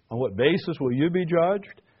wonder, on what basis will you be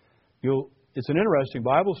judged? It's an interesting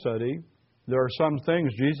Bible study. There are some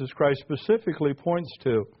things Jesus Christ specifically points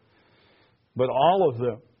to, but all of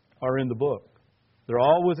them are in the book. They're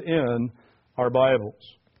all within our Bibles.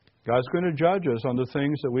 God's going to judge us on the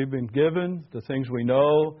things that we've been given, the things we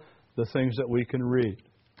know, the things that we can read.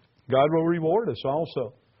 God will reward us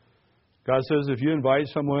also. God says if you invite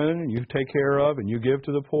someone and you take care of and you give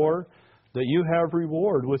to the poor, that you have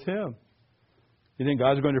reward with Him. You think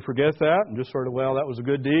God's going to forget that and just sort of, well, that was a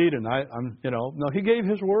good deed and No, He gave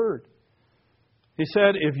His word. He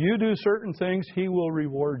said if you do certain things, He will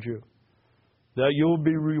reward you. That you will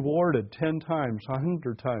be rewarded 10 times,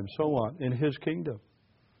 100 times, so on, in His kingdom.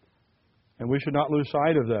 And we should not lose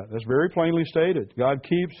sight of that. That's very plainly stated. God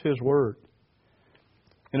keeps His word.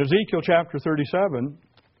 In Ezekiel chapter 37,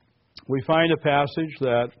 we find a passage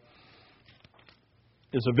that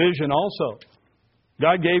is a vision also.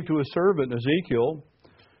 God gave to His servant Ezekiel,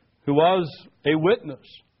 who was a witness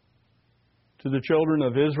to the children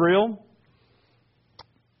of Israel.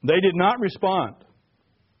 They did not respond.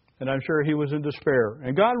 And I'm sure he was in despair.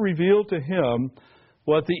 And God revealed to him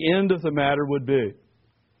what the end of the matter would be.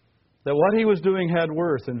 That what he was doing had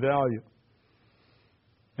worth and value.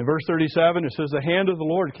 In verse 37, it says, the hand of the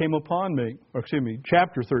Lord came upon me.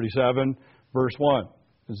 Chapter 37, verse 1.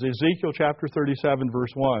 It's Ezekiel chapter 37,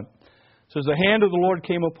 verse 1. It says, the hand of the Lord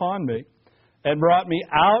came upon me and brought me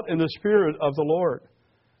out in the spirit of the Lord.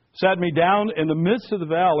 Sat me down in the midst of the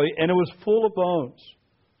valley, and it was full of bones.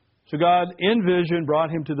 So God, in vision,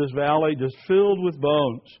 brought him to this valley just filled with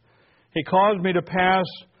bones. He caused me to pass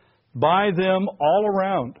by them all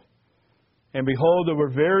around. And behold, there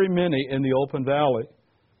were very many in the open valley.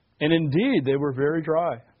 And indeed, they were very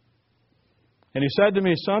dry. And he said to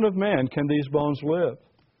me, Son of man, can these bones live?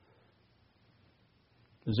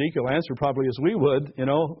 Ezekiel answered probably as we would,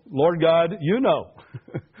 Lord God, you know.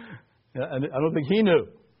 And I don't think he knew.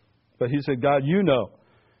 But he said, God, you know.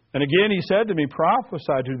 And again he said to me,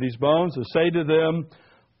 prophesy to these bones and say to them,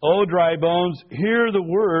 O dry bones, hear the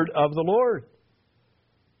word of the Lord.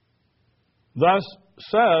 Thus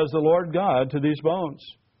says the Lord God to these bones,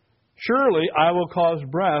 surely I will cause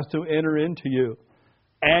breath to enter into you,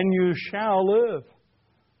 and you shall live.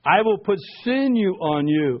 I will put sinew on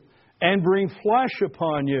you, and bring flesh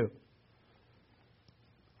upon you,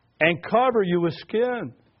 and cover you with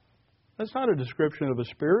skin. That's not a description of a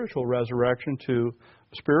spiritual resurrection to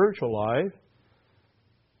spiritual life.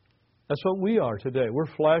 That's what we are today. We're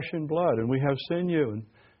flesh and blood, and we have sinew,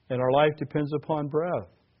 and our life depends upon breath.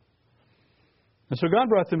 And so God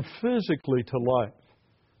brought them physically to life.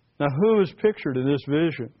 Now, who is pictured in this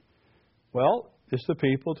vision? Well, it's the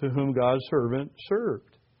people to whom God's servant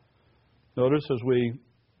served. Notice as we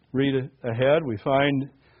read ahead, we find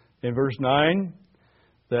in verse 9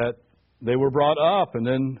 that they were brought up, and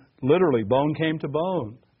then literally bone came to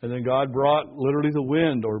bone. And then God brought literally the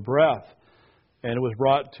wind or breath. And it was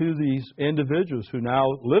brought to these individuals who now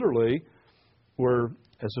literally were,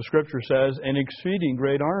 as the Scripture says, an exceeding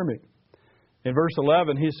great army. In verse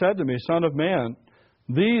 11, he said to me, Son of man,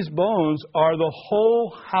 these bones are the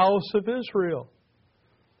whole house of Israel.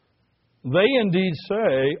 They indeed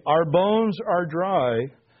say, our bones are dry,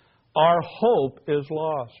 our hope is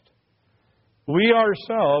lost. We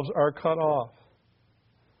ourselves are cut off.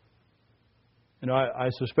 I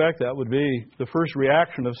suspect that would be the first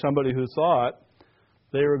reaction of somebody who thought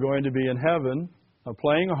they were going to be in heaven,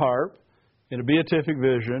 playing a harp, in a beatific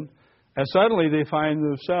vision, and suddenly they find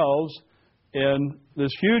themselves in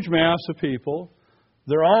this huge mass of people.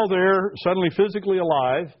 They're all there, suddenly physically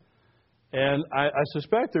alive, and I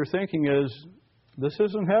suspect their thinking is, this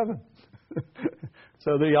isn't heaven.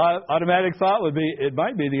 So the automatic thought would be, it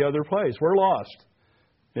might be the other place. We're lost,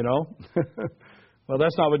 Well,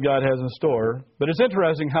 that's not what God has in store. But it's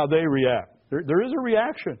interesting how they react. There is a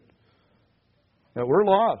reaction. That we're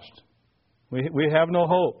lost. We have no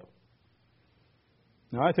hope.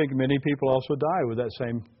 Now, I think many people also die with that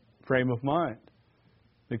same frame of mind.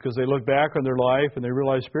 Because they look back on their life and they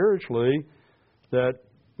realize spiritually, that,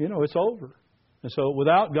 it's over. And so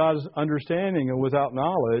without God's understanding and without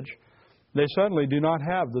knowledge, they suddenly do not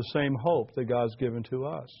have the same hope that God's given to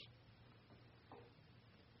us.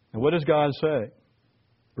 And what does God say?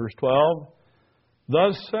 Verse 12,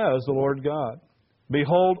 "Thus says the Lord God,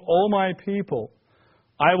 Behold, O my people,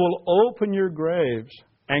 I will open your graves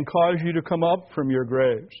and cause you to come up from your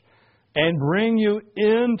graves and bring you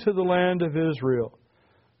into the land of Israel.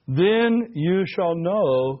 Then you shall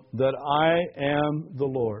know that I am the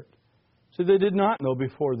Lord." So they did not know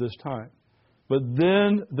before this time, but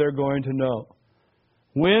then they're going to know.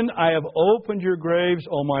 "When I have opened your graves,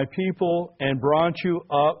 O my people, and brought you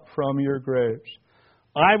up from your graves,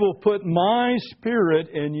 I will put my Spirit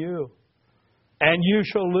in you, and you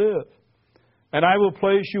shall live. And I will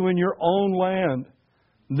place you in your own land.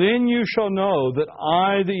 Then you shall know that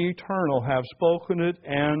I, the Eternal, have spoken it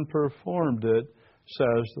and performed it,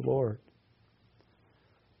 says the Lord."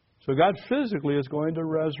 So God physically is going to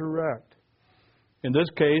resurrect. In this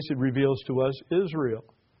case, it reveals to us Israel.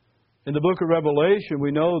 In the book of Revelation,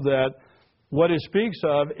 we know that what it speaks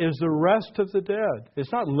of is the rest of the dead.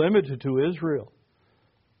 It's not limited to Israel.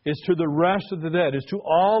 It's to the rest of the dead. It's to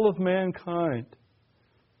all of mankind.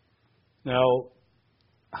 Now,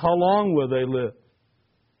 how long will they live?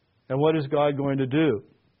 And what is God going to do?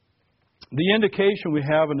 The indication we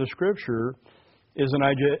have in the Scripture is in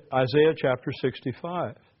Isaiah chapter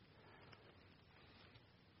 65.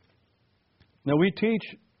 Now, we teach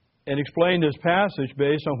and explain this passage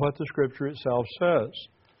based on what the Scripture itself says.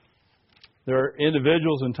 There are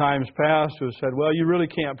individuals in times past who have said, well, you really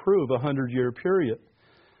can't prove a 100-year period.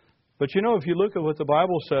 But if you look at what the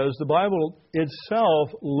Bible says, the Bible itself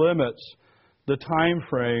limits the time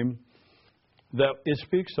frame that it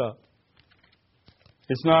speaks of.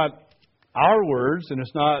 It's not our words, and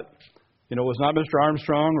it's not, it was not Mr.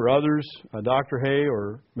 Armstrong or others, Dr. Hay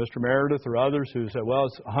or Mr. Meredith or others who said, well,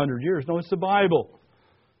 it's 100 years. No, it's the Bible.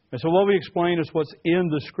 And so what we explain is what's in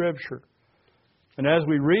the Scripture. And as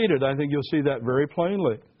we read it, I think you'll see that very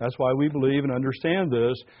plainly. That's why we believe and understand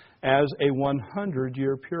this as a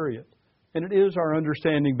 100-year period. And it is our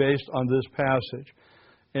understanding based on this passage.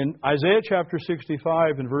 In Isaiah chapter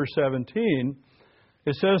 65 and verse 17,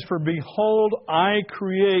 it says, "For behold, I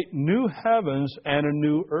create new heavens and a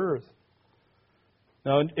new earth."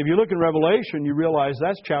 Now, if you look in Revelation, you realize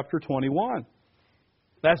that's chapter 21.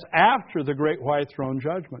 That's after the great white throne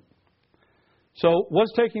judgment. So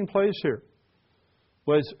what's taking place here?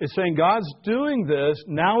 Well, it's saying God's doing this,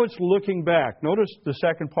 now it's looking back. Notice the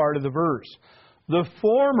second part of the verse. "The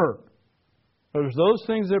former," those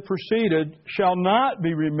things that preceded, "shall not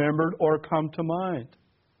be remembered or come to mind."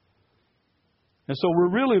 And so we're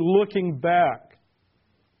really looking back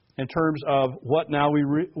in terms of what now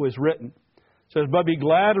was written. It says, "But be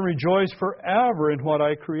glad and rejoice forever in what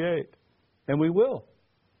I create." And we will.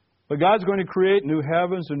 But God's going to create new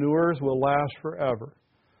heavens and new earth will last forever.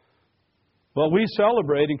 Well, we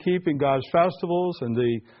celebrate in keeping God's festivals, and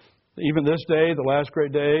even this day, the last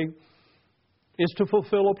great day, is to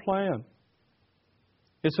fulfill a plan.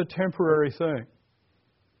 It's a temporary thing.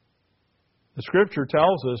 The Scripture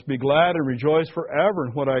tells us, "Be glad and rejoice forever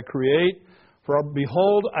in what I create. For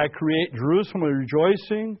behold, I create Jerusalem a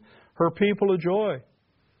rejoicing, her people a joy.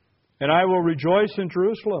 And I will rejoice in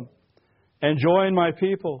Jerusalem and joy in my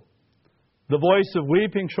people. The voice of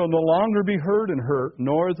weeping shall no longer be heard in her,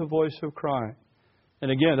 nor the voice of crying."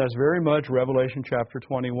 And again, that's very much Revelation chapter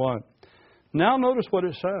 21. Now notice what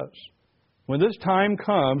it says. When this time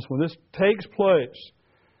comes, when this takes place,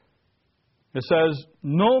 it says,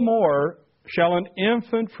 "No more shall an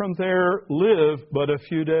infant from there live but a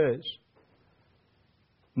few days,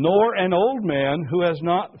 nor an old man who has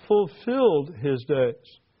not fulfilled his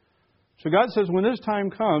days." So God says when this time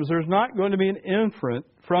comes, there's not going to be an infant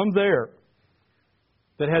from there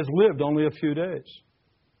that has lived only a few days.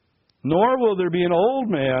 Nor will there be an old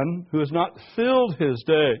man who has not filled his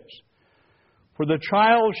days. For the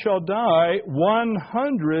child shall die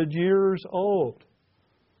 100 years old.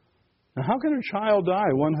 Now, how can a child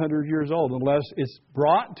die 100 years old unless it's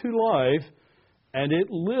brought to life and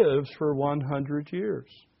it lives for 100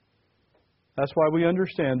 years? That's why we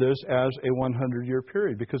understand this as a 100-year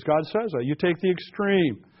period, because God says that. You take the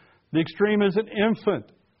extreme. The extreme is an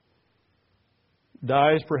infant.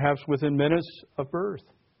 Dies perhaps within minutes of birth.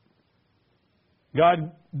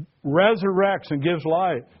 God resurrects and gives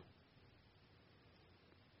life.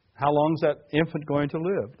 How long is that infant going to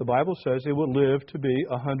live? The Bible says it will live to be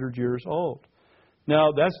 100 years old.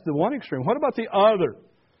 Now, that's the one extreme. What about the other?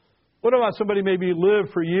 What about somebody maybe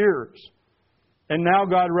lived for years and now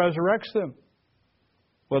God resurrects them?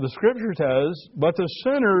 Well, the Scripture says, "But the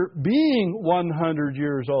sinner being 100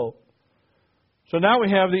 years old." So now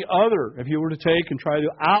we have the other. If you were to take and try to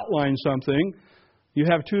outline something, you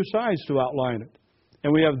have two sides to outline it.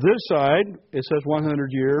 And we have this side, it says 100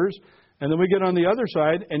 years. And then we get on the other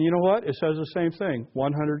side, and you know what? It says the same thing,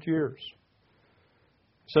 100 years.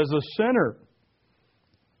 It says the sinner,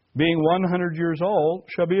 being 100 years old,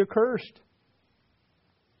 shall be accursed.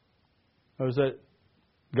 Knows that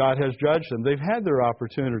God has judged them. They've had their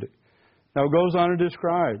opportunity. Now it goes on and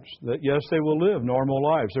describes that, yes, they will live normal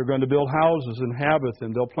lives. They're going to build houses, inhabit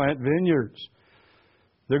them. They'll plant vineyards.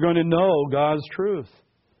 They're going to know God's truth.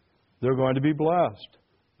 They're going to be blessed.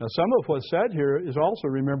 Now, some of what's said here is also,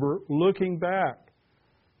 remember, looking back.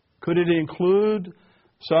 Could it include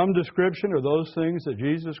some description of those things that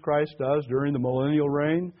Jesus Christ does during the millennial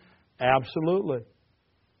reign? Absolutely.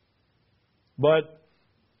 But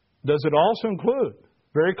does it also include,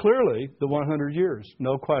 very clearly, the 100 years?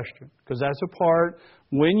 No question. Because that's a part,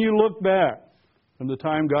 when you look back, from the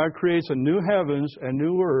time God creates a new heavens and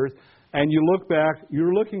new earth, and you look back,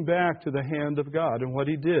 you're looking back to the hand of God and what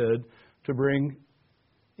He did to bring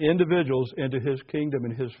individuals into His kingdom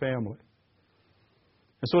and His family.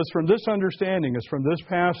 And so it's from this understanding, it's from this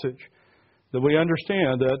passage, that we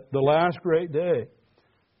understand that the last great day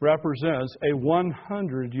represents a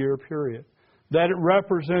 100-year period. That it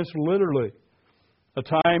represents literally a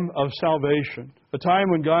time of salvation, a time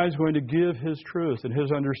when God's going to give His truth and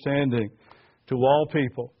His understanding to all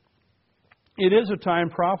people. It is a time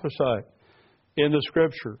prophesied in the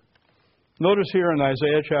Scripture. Notice here in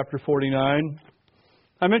Isaiah chapter 49,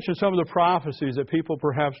 I mentioned some of the prophecies that people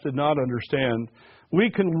perhaps did not understand.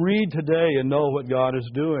 We can read today and know what God is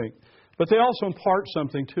doing, but they also impart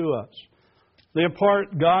something to us. They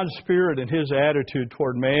impart God's Spirit and His attitude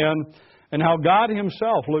toward man, and how God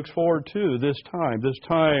Himself looks forward to this time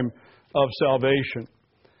of salvation.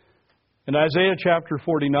 In Isaiah chapter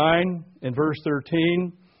 49, in verse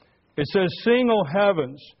 13, it says, "Sing, O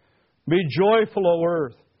heavens, be joyful, O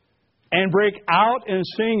earth, and break out in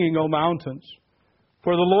singing, O mountains.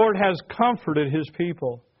 For the Lord has comforted His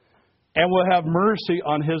people, and will have mercy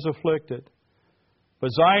on His afflicted.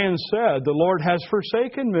 But Zion said, the Lord has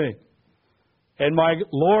forsaken me, and my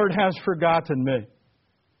Lord has forgotten me."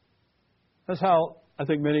 That's how I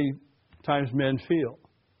think many times men feel.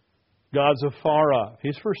 God's afar off.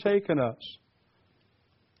 He's forsaken us.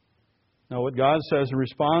 Now what God says in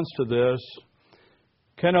response to this,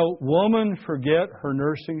 can a woman forget her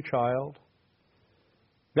nursing child?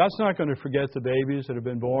 God's not going to forget the babies that have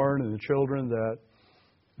been born and the children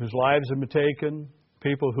whose lives have been taken,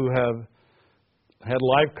 people who have had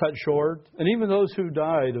life cut short, and even those who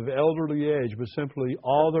died of elderly age, but simply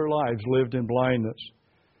all their lives lived in blindness.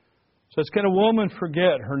 Says, can a woman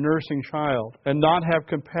forget her nursing child and not have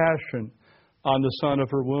compassion on the son of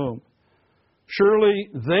her womb? Surely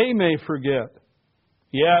they may forget,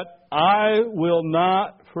 yet I will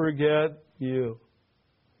not forget you.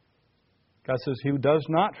 God says He does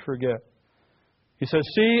not forget. He says,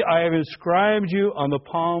 see, I have inscribed you on the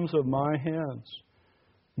palms of my hands.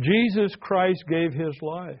 Jesus Christ gave His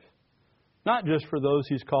life, not just for those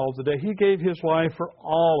He's called today. He gave His life for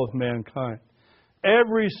all of mankind.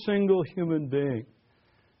 Every single human being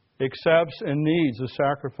accepts and needs the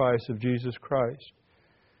sacrifice of Jesus Christ.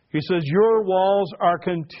 He says, your walls are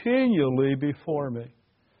continually before me.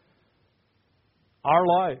 Our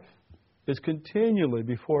life is continually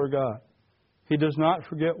before God. He does not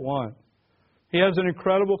forget one. He has an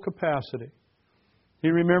incredible capacity. He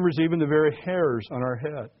remembers even the very hairs on our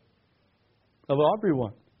head of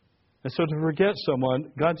everyone. And so to forget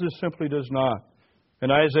someone, God just simply does not. In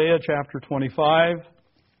Isaiah chapter 25,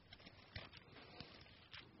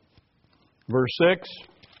 verse 6,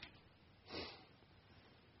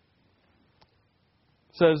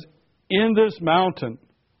 says, in this mountain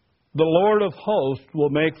the Lord of hosts will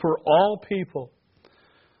make for all people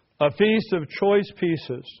a feast of choice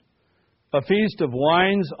pieces, a feast of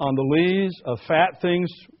wines on the lees, of fat things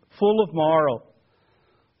full of marrow,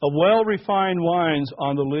 of well-refined wines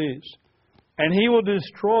on the lees. And He will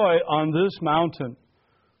destroy on this mountain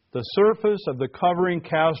the surface of the covering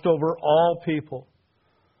cast over all people.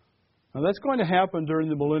 Now that's going to happen during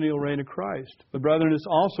the millennial reign of Christ. But brethren, it's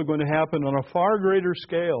also going to happen on a far greater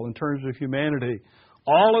scale in terms of humanity,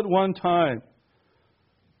 all at one time,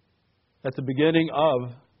 at the beginning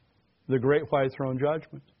of the great white throne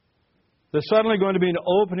judgment. There's suddenly going to be an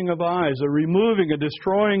opening of eyes, a removing, a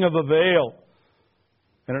destroying of a veil,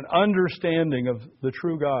 and an understanding of the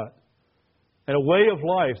true God, and a way of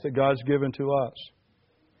life that God's given to us.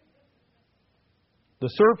 The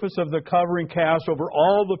surface of the covering cast over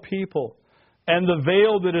all the people, and the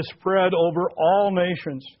veil that is spread over all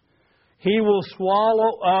nations. He will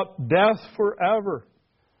swallow up death forever.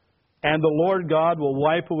 and the Lord God will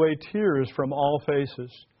wipe away tears from all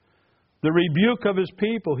faces. The rebuke of His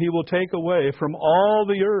people He will take away from all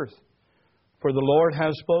the earth, for the Lord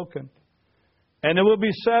has spoken. And it will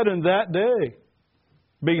be said in that day,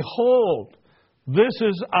 Behold, this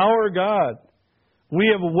is our God. We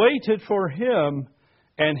have waited for Him,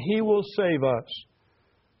 and He will save us.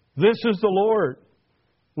 This is the Lord.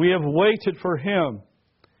 We have waited for Him.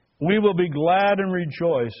 We will be glad and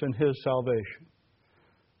rejoice in His salvation.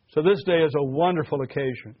 So this day is a wonderful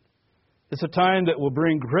occasion. It's a time that will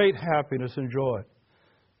bring great happiness and joy.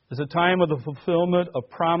 It's a time of the fulfillment of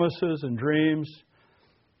promises and dreams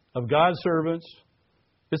of God's servants.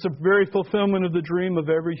 It's a very fulfillment of the dream of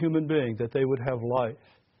every human being that they would have life.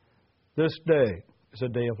 This day is a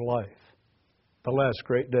day of life, the last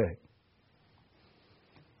great day.